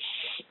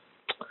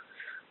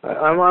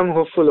I'm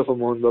hopeful of a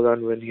Mohun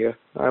Bagan win here.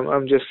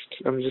 I'm just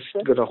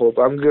gonna hope.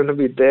 I'm gonna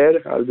be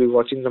there. I'll be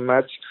watching the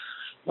match,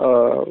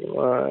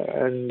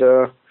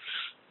 the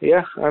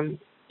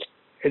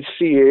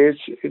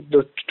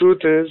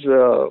truth is,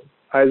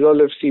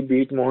 ISL FC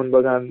beat Mohun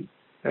Bagan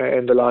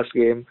in the last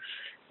game,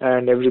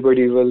 and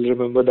everybody will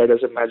remember that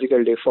as a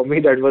magical day. For me,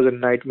 that was a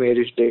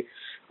nightmarish day.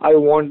 I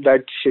want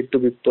that shit to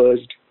be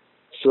purged.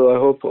 So I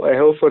hope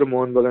for a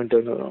Mohun Bagan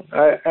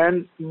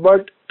turnaround.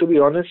 But to be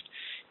honest,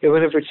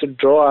 even if it's a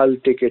draw, I'll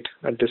take it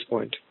at this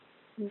point.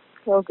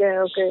 Okay.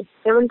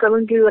 Kevin,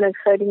 coming to you, an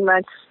exciting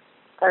match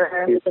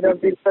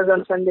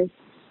on Sunday.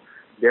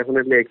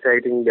 Definitely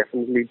exciting,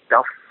 definitely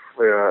tough.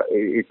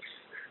 It's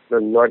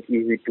not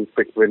easy to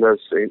pick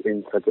winners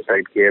in such a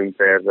tight game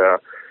where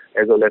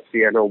ISL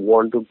FC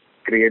want to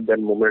create that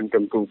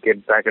momentum to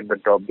get back at the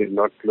top. They're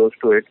not close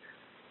to it,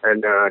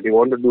 and they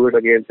want to do it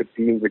against a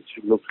team which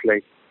looks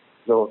like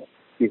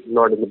is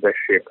not in the best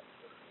shape.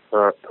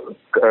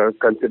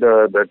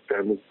 Consider that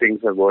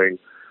things are going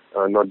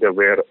not their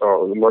way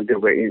on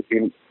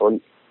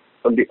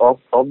the off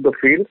the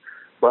field,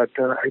 but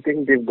I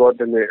think they've got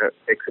an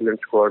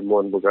excellent squad,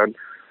 Mohan Bagan.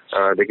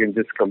 They can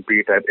just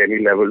compete at any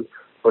level.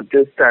 But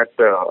just that,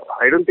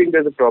 I don't think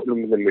there's a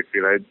problem in the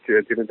midfield.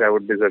 I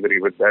would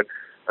disagree with that.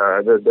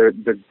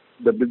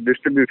 The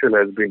distribution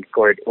has been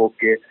quite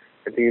okay.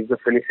 I think it's the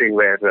finishing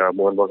where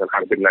Mohan Bagan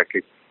has been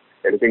lacking.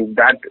 And I think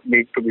that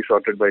needs to be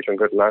sorted by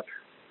Shankar Lal.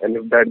 And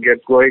if that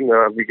gets going,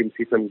 we can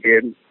see some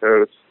games.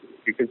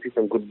 We can see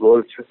some good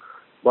goals.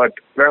 But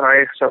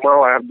I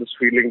have this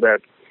feeling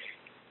that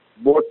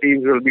both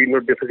teams will be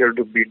difficult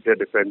to beat their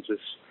defenses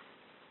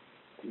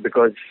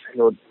because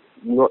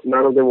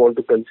none of them want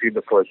to concede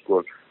the first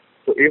goal.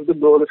 So if the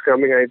goal is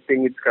coming, I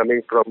think it's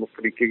coming from a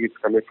free kick, it's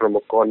coming from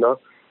a corner,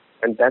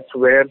 and that's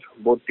where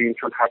both teams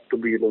should have to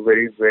be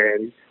very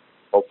wary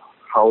of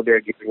how they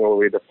are giving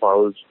away the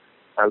fouls.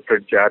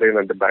 Alfred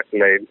Jarin at the back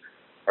line.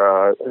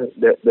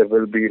 There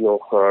will be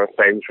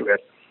times where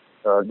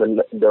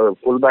the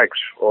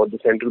fullbacks or the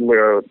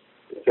central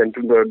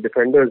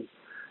defenders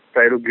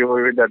try to give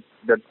away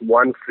that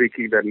one free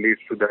kick that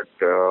leads to that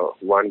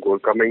one goal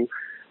coming,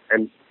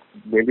 and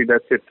maybe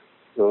that's it.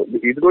 So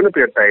it's going to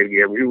be a tight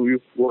game.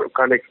 You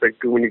can't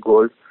expect too many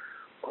goals.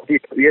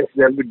 Yes,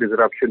 there'll be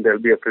disruption.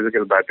 There'll be a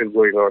physical battle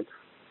going on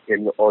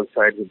in all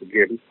sides of the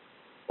game.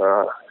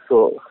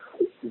 So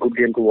good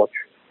game to watch.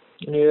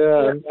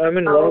 Yeah, I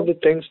mean, one of the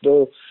things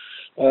though,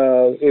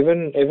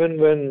 even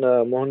when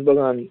Mohan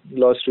Bagan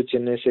lost to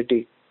Chennai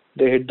City,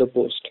 they hit the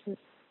post.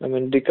 I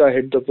mean, Dika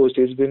hit the post.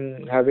 He's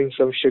been having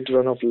some shit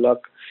run of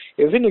luck.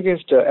 Even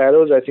against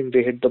Arrows, I think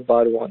they hit the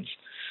bar once.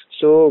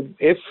 So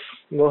if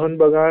Mohan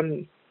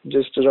Bagan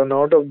just run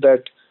out of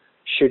that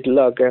shit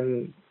luck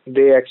and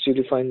they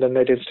actually find the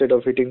net instead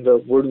of hitting the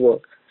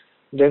woodwork,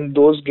 then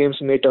those games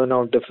may turn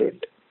out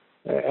different.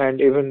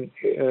 And even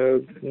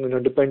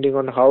depending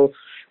on how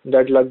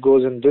that luck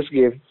goes in this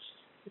game,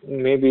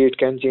 maybe it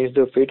can change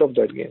the fate of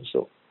that game.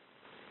 So,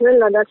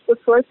 well, that's the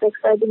first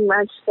exciting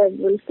match that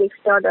will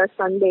kickstart our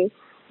Sunday,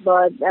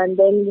 and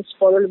then it's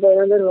followed by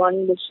another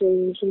one which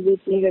will be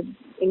played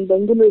in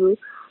Bengaluru,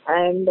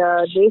 and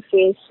they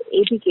face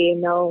ATK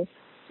now.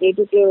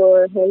 ATK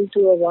were held to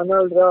a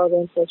 1-all draw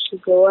against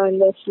FC Goa,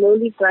 and they're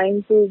slowly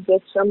trying to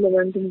get some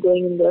momentum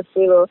going in their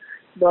favor.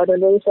 But on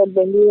the other side,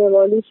 Bengaluru have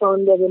already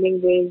found their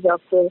winning ways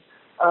after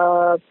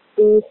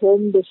 2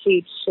 home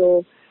defeats.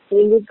 So,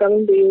 really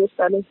coming to you,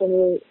 starting from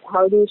you,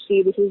 how do you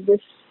see does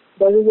it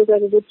look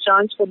like a good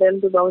chance for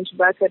them to bounce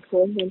back at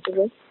home into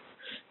this?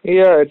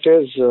 Yeah, it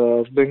is.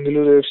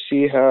 Bengaluru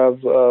FC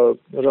have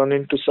run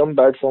into some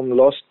bad form,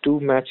 lost 2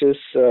 matches.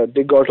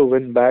 They got a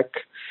win back,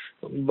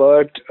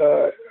 but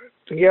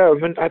yeah, I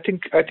mean, I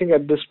think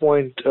at this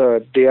point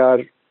they are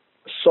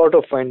sort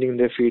of finding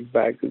their feet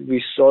back.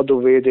 We saw the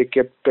way they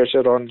kept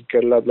pressure on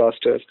Kerala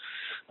Blasters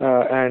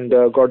and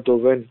got the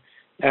win.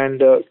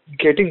 And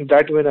getting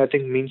that win, I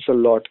think, means a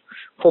lot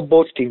for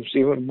both teams.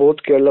 Even both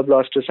Kerala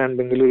Blasters and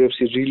Bengaluru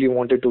FC really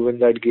wanted to win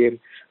that game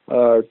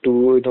to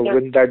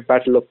win that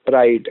battle of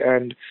pride.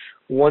 And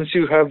once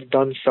you have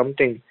done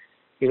something,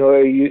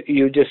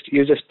 you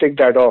just tick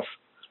that off.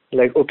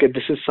 Like, okay,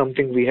 this is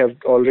something we have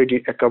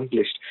already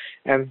accomplished,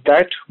 and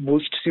that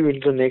boosts you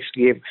into the next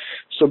game.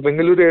 So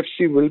Bengaluru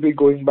FC will be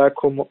going back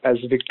home as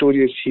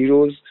victorious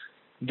heroes.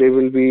 They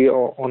will be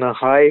on a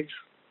high,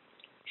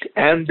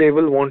 and they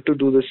will want to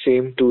do the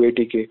same to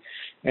ATK.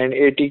 And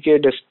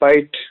ATK,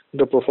 despite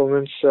the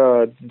performance,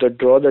 the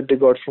draw that they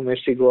got from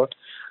SC Goa,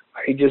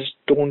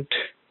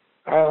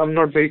 I'm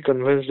not very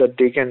convinced that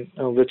they can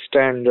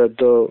withstand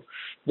the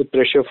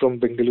pressure from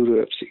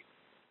Bengaluru FC.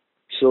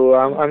 So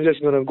I'm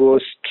just going to go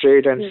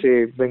straight and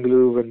say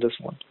Bengaluru win this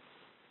one.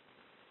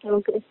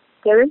 Okay.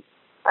 Kevin,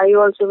 are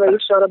you also very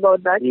sure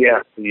about that?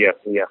 Yeah.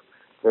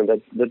 And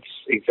that's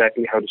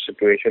exactly how the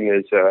situation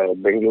is.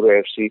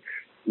 Bengaluru FC,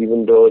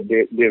 even though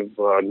they've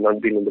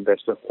not been in the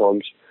best of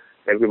forms,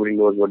 everybody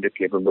knows what they're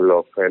capable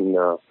of. And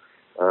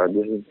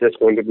this is just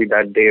going to be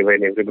that day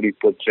when everybody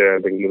puts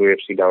Bengaluru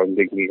FC down,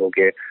 thinking,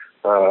 okay,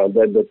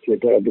 the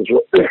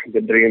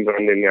dream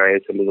run in the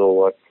ISL is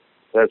over.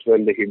 That's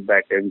when they hit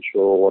back and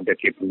show what they're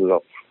capable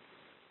of.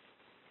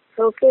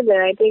 Okay,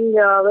 then I think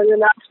the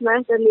last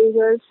match that leaves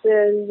us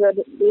is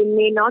they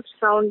may not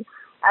sound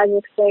as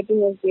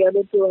exciting as the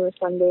other 2 on a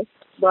Sunday,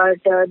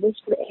 but this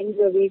ends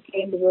the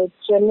weekend with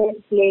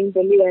Chennai playing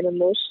Delhi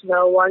Dynamos.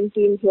 Now, one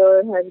team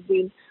here has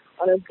been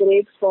on a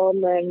great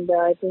form and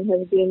I think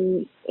has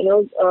been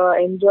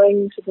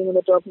enjoying sitting on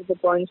the top of the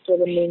points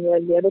table,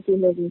 meanwhile the other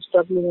team has been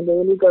struggling and they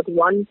only got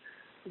 1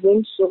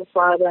 win so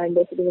far and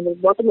they're sitting on the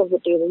bottom of the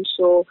table.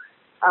 So,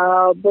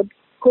 but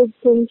could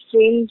things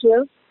change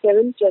here?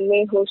 Kevin,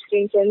 Chennai and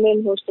hosting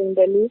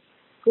Delhi.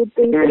 Could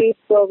things change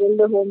or will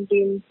the home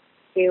team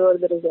favor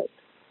the result?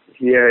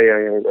 Yeah.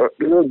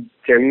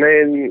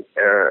 Chennai and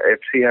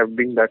FC have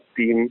been that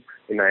team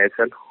in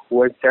ISL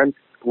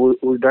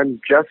who's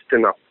done just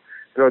enough.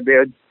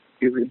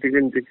 you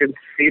can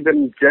see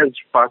them just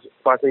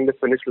passing the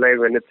finish line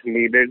when it's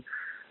needed.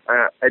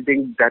 I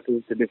think that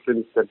is the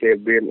difference that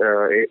they've been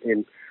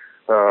in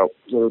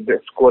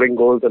they're scoring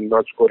goals and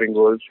not scoring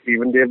goals.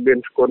 Even they've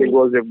been scoring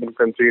goals, they've been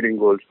conceding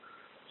goals.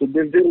 So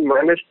they didn't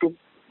manage to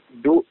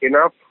do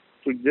enough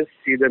to just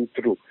see them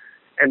through.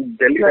 And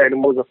Delhi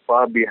Dynamos are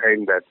far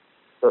behind that.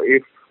 So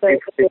if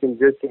they can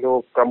just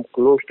come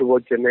close to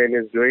what Chennai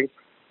is doing,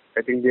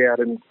 I think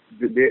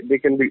they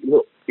can be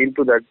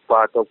into that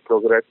path of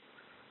progress.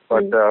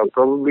 But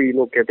probably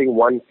getting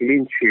one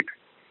clean sheet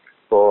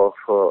for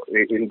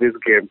in this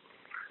game.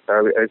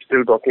 I'm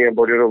still talking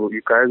about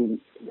you can't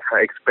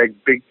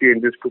expect big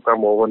changes to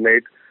come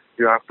overnight.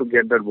 You have to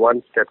get that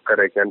one step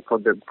correct, and for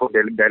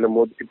Delhi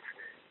Dynamo, it's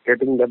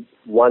getting that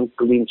one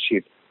clean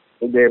sheet.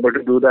 If they're able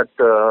to do that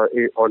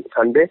on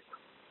Sunday,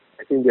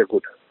 I think they're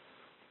good.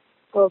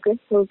 Okay.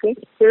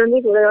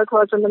 Chiranjeev, what are your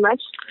thoughts on the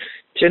match?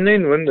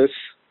 Chennai win this.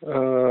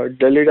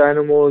 Delhi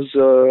Dynamos,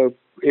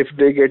 if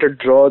they get a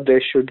draw, they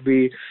should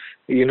be,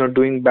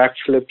 doing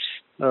backflips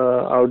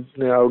out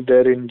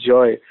there in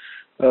joy.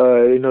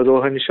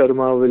 Rohan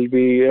Sharma will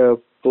be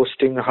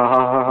posting ha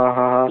ha ha ha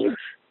ha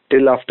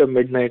till after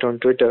midnight on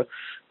Twitter,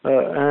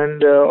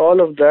 and all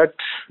of that.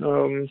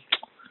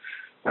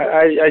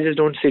 I just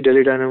don't see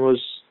Delhi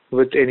Dynamos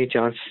with any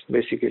chance.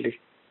 Basically,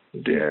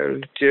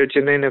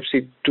 Chennai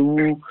FC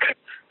do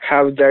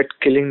have that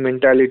killing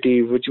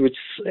mentality, which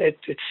it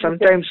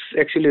sometimes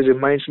actually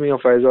reminds me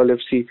of ISL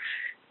FC.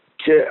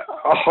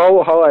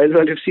 How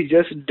ISL FC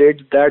just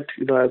did that.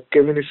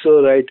 Kevin is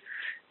so right.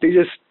 They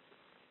just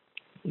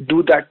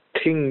do that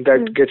thing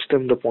that gets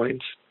them the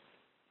points.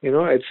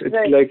 It's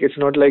right. Like it's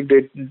not like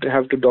they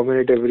have to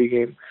dominate every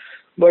game.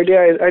 But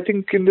yeah, I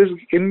think in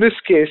this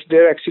case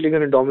they're actually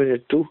going to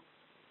dominate too,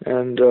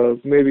 and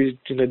maybe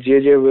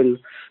JJ will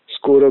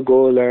score a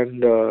goal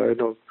and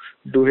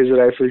do his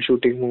rifle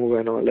shooting move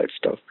and all that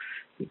stuff.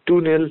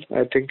 2-0,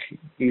 I think,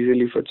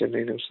 easily for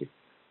Chennai FC.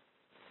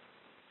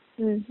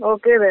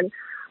 Okay then.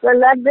 Well,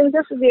 that brings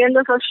us to the end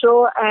of our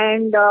show,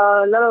 and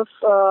a lot of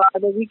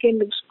the weekend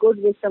looks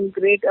good with some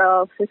great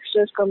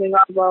fixtures coming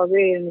up our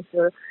way. And if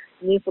you're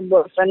a new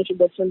football fan, you should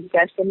definitely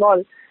catch them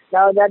all.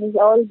 Now, that is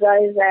all,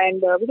 guys,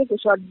 and we take a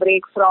short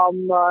break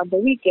from the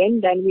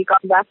weekend, and we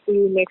come back to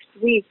you next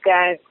week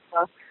and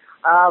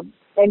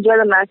enjoy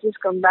the matches,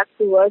 come back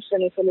to us,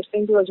 and if you're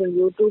listening to us on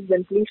YouTube,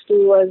 then please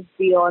do us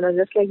the honor,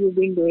 just like you've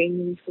been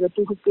doing for the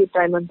 250th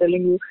time. I'm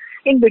telling you,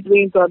 in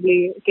between,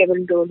 probably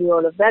Kevin told you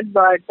all of that,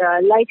 but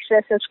like,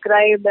 share,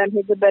 subscribe, and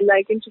hit the bell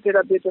icon to get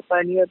updates of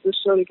our new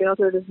episode. You can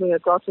also let us know your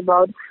thoughts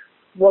about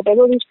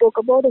whatever we spoke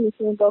about, and if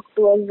you want to talk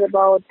to us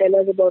about, tell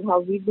us about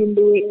how we've been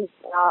doing,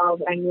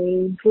 and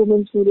any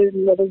improvements needed,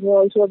 let us know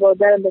also about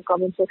that in the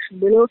comment section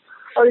below.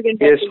 Or you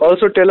can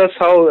also tell us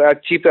how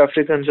cheap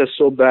Africans are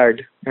so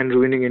bad and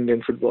ruining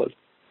Indian football.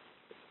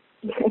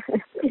 You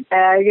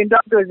can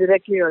talk to us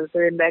directly also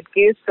in that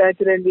case.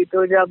 Chiranjeev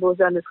Toja,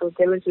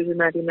 Boza_Kevin, Susan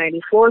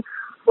 1994.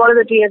 Follow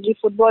the TFG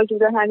football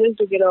Twitter handle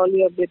to get all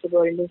the updates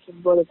about Indian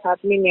football that's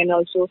happening, and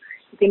also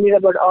you can read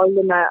about all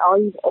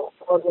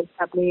what's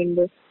happening in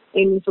the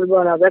Indian football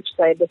on our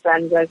website,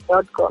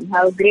 thefanguys.com.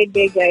 Have a great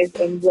day, guys.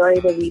 Enjoy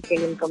the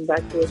weekend and come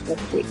back to us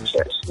next week.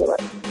 Cheers. Bye-bye.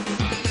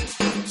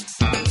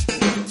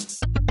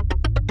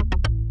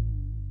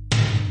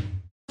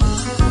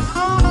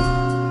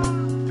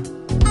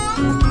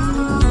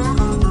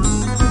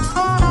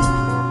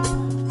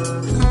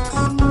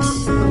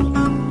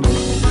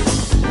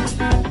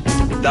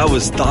 That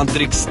was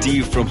Tantrik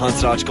Steve from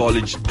Hansraj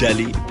College,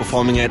 Delhi,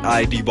 performing at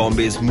IIT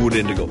Bombay's Mood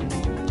Indigo.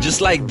 Just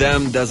like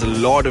them, there's a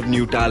lot of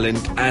new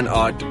talent and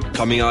art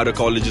coming out of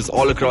colleges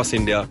all across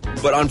India,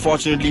 but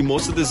unfortunately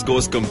most of this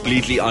goes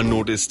completely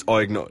unnoticed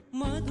or ignored.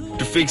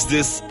 To fix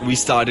this, we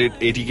started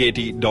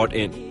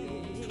atkt.in.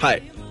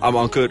 Hi, I'm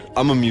Ankur,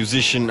 I'm a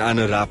musician and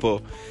a rapper,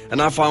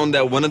 and I found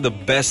that one of the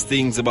best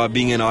things about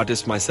being an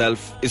artist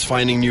myself is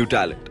finding new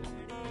talent.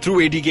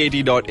 Through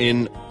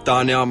atkt.in,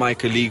 Tanya, my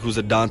colleague who's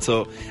a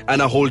dancer,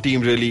 and our whole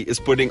team really is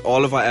putting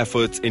all of our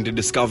efforts into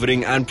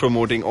discovering and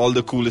promoting all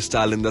the coolest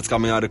talent that's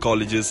coming out of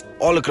colleges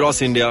all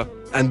across India.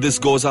 And this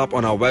goes up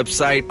on our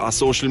website, our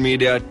social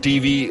media,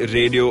 TV,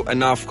 radio,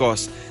 and now, of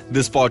course,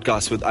 this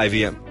podcast with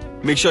IVM.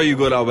 Make sure you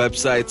go to our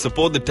website,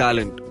 support the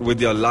talent with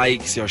your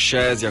likes, your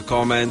shares, your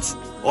comments.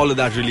 All of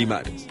that really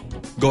matters.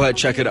 Go ahead,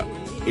 check it out.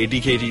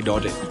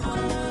 atkt.in.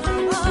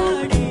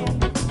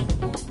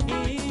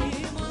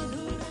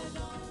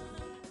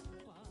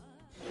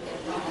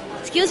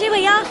 Excuse me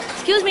भैया,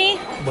 excuse me.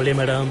 बोलिए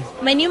madam.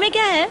 Menu में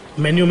क्या है?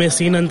 Menu में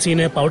scene unseen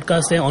है,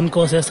 podcast है, on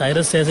course है,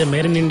 Cyrus है,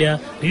 made in India,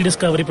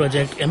 rediscovery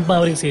project,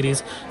 empowering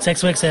series,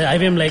 sex wax है,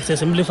 IVM लाइक्स है,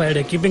 सिंप्लीफाइड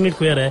है, कीपिंग इट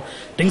क्वियर है,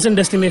 टिंग्स एंड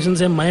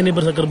डेस्टिनेशंस है, माय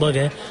नेबर जकरबर्ग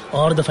है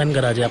और द फैन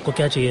गराज है। आपको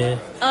क्या चाहिए?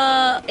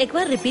 एक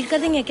बार रिपीट कर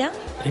देंगे क्या?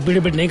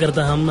 रिपीट नहीं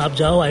करता हम। आप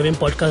जाओ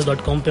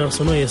IVMpodcast.com पे और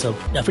सुनो ये सब,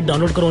 या फिर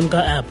डाउनलोड करो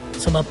उनका ऐप,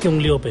 सब आपकी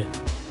उंगलियों पे।